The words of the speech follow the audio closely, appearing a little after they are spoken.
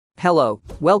Hello,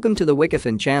 welcome to the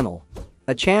WIKIFUN channel.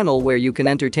 A channel where you can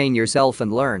entertain yourself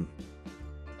and learn.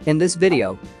 In this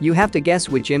video, you have to guess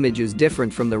which image is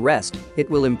different from the rest. It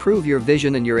will improve your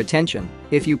vision and your attention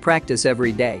if you practice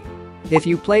every day. If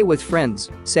you play with friends,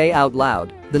 say out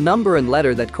loud the number and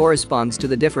letter that corresponds to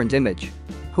the different image.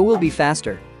 Who will be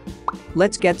faster?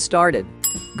 Let's get started.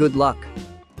 Good luck.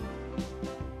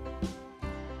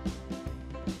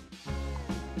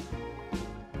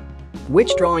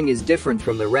 Which drawing is different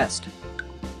from the rest?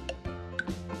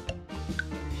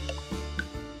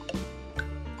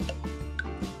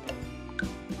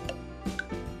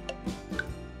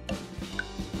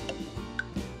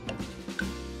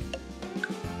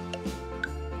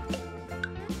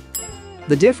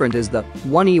 The different is the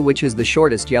 1E, which is the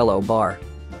shortest yellow bar.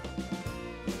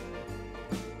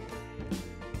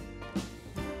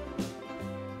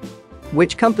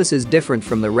 Which compass is different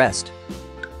from the rest?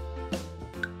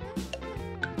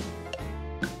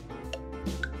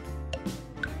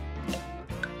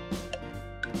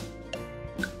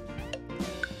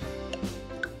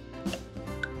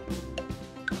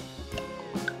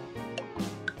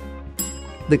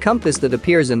 The compass that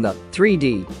appears in the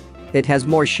 3D. It has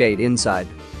more shade inside.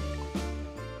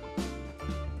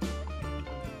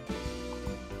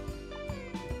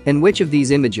 In which of these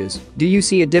images do you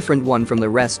see a different one from the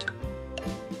rest?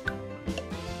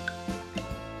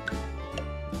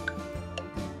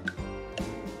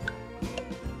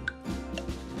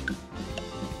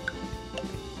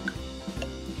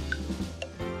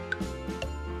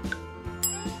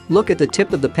 Look at the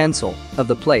tip of the pencil of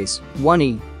the place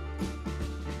 1E.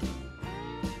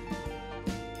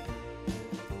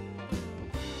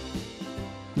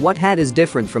 What hat is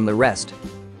different from the rest?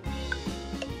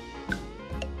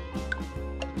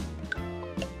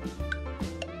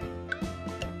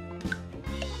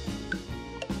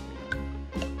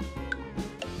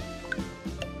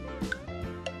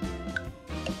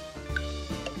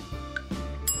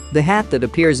 The hat that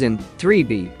appears in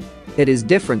 3B. It is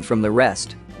different from the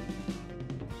rest.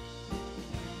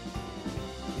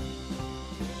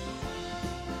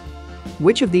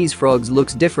 Which of these frogs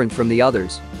looks different from the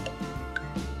others?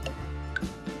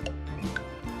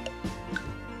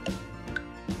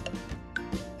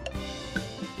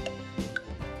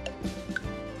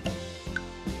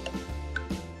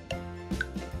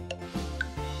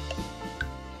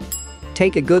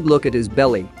 Take a good look at his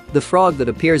belly. The frog that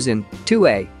appears in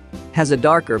 2A has a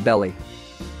darker belly.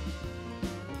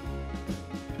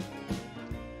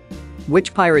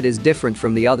 Which pirate is different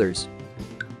from the others?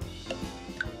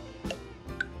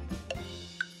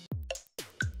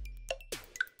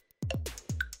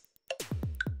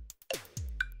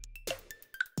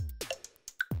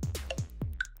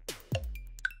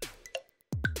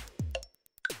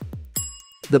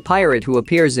 The pirate who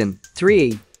appears in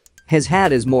 3E. His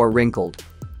hat is more wrinkled.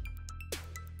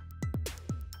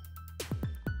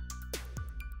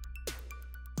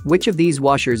 Which of these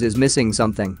washers is missing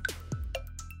something?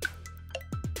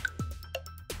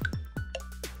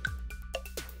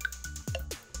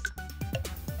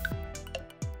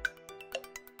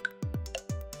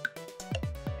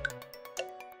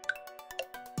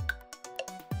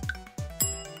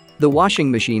 The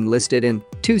washing machine listed in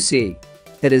 2C.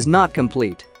 It is not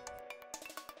complete.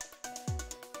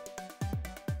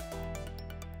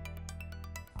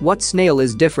 What snail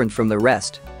is different from the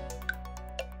rest?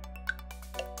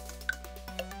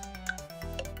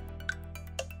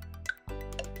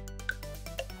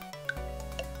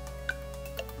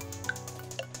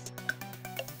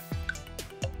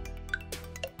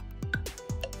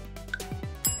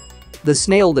 The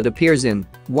snail that appears in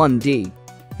 1D.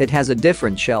 It has a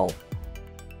different shell.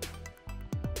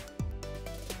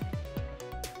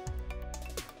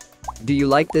 Do you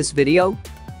like this video?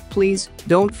 Please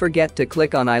don't forget to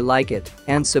click on I like it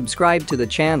and subscribe to the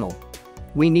channel.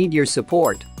 We need your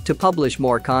support to publish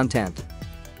more content.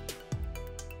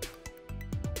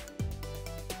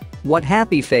 What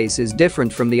happy face is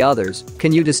different from the others?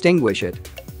 Can you distinguish it?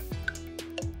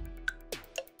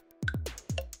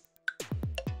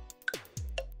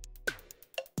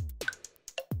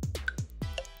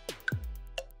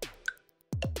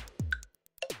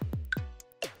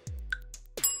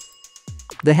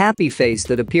 The happy face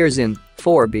that appears in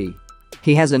 4B.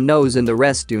 He has a nose and the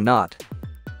rest do not.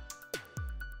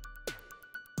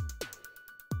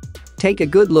 Take a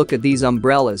good look at these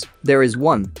umbrellas. There is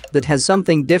one that has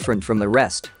something different from the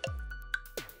rest.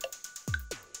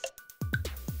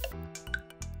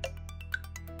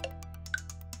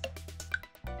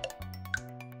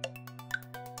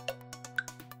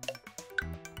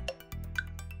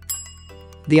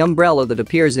 The umbrella that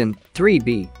appears in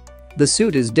 3B. The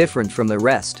suit is different from the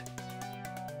rest.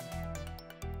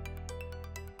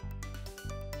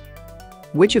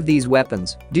 Which of these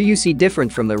weapons do you see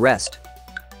different from the rest?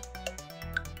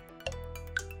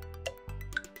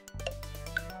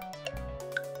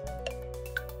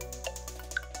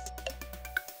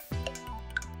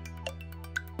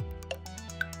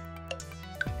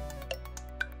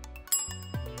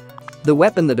 The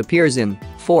weapon that appears in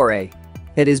 4A.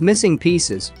 It is missing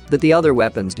pieces that the other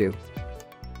weapons do.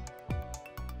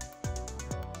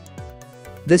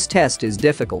 This test is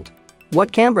difficult.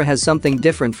 What camera has something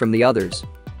different from the others?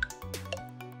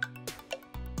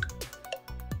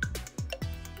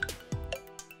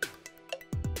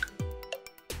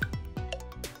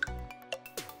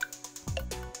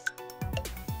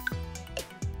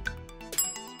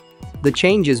 The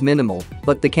change is minimal,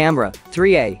 but the camera,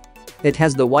 3A. It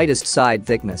has the widest side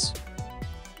thickness.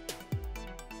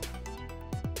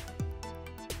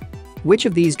 Which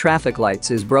of these traffic lights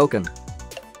is broken?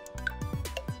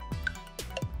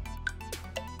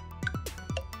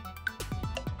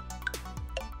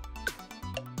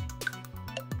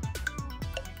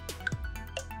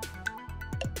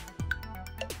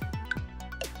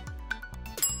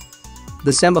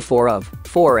 The semaphore of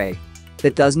 4A.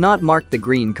 It does not mark the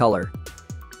green color.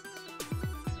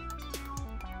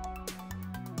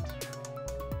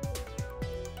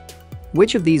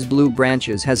 Which of these blue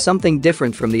branches has something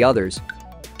different from the others?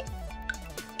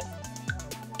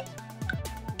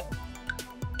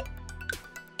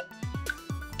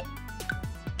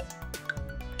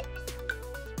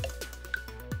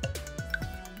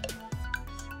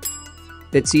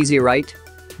 It's easy, right?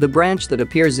 The branch that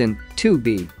appears in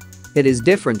 2B. It is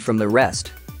different from the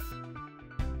rest.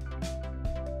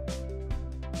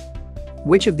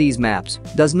 Which of these maps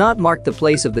does not mark the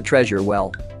place of the treasure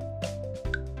well?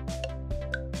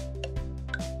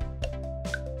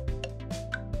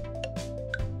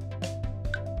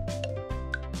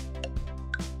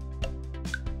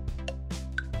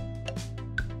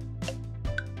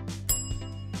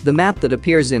 The map that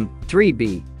appears in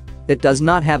 3B. It does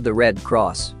not have the red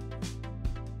cross.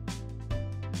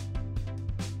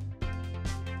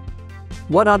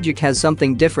 What object has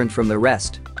something different from the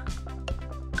rest?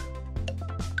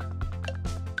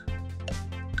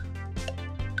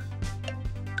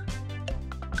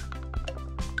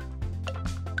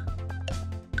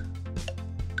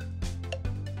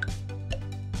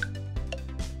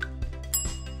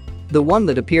 The one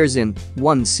that appears in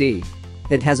 1C.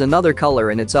 It has another color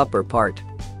in its upper part.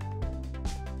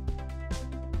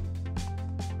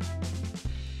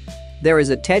 There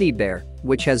is a teddy bear,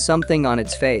 which has something on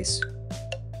its face.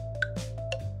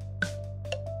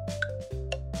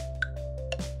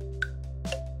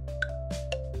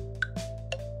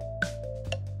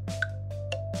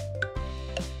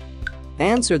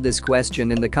 Answer this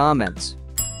question in the comments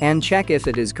and check if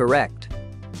it is correct.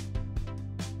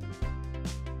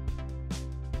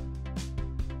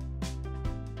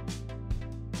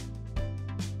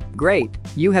 Great,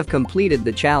 you have completed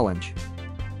the challenge.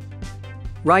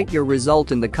 Write your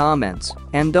result in the comments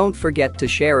and don't forget to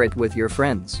share it with your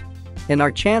friends. In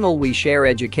our channel we share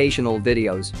educational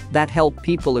videos that help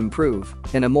people improve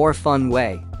in a more fun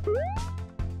way.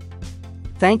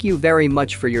 Thank you very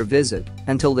much for your visit.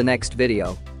 Until the next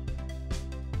video.